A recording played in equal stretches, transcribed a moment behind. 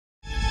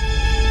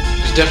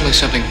There's definitely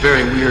something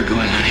very weird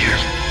going on here.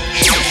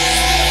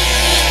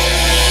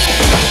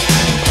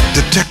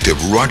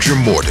 Detective Roger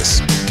Mortis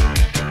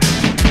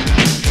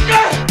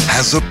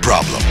has a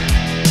problem.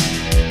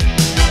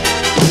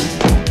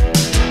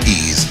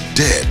 He's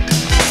dead.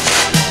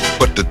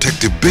 But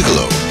Detective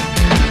Bigelow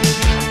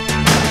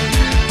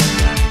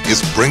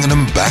is bringing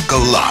him back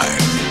alive.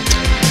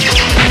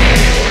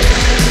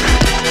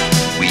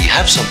 We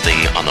have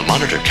something on the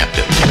monitor,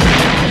 Captain.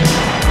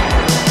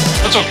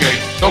 That's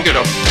okay. Don't get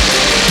up.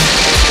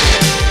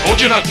 Told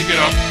you not to get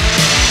up.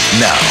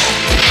 Now,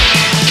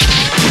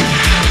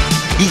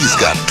 he's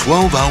got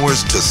 12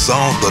 hours to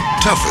solve the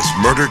toughest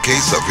murder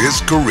case of his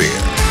career.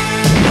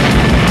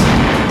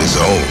 His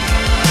own.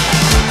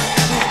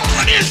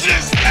 What is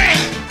this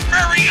thing?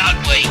 Very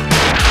ugly.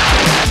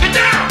 Get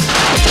down!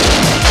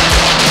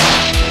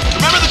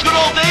 Remember the good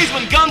old days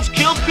when guns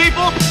killed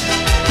people?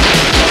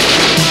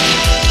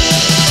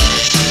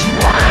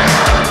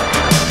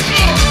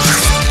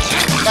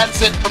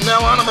 That's it. From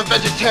now on, I'm a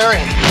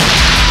vegetarian.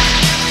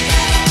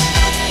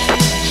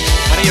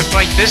 How do you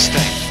fight this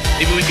thing?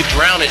 Maybe we could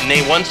drown it in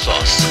A1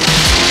 sauce.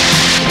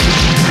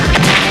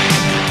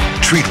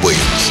 Treat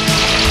Williams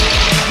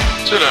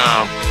Sit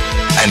down.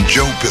 and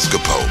Joe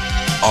Piscopo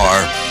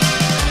are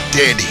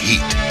dead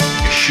heat.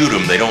 You shoot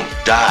them, they don't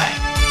die.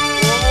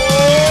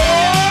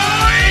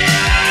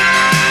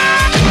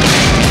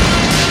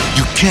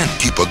 You can't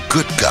keep a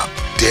good cop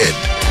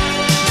dead.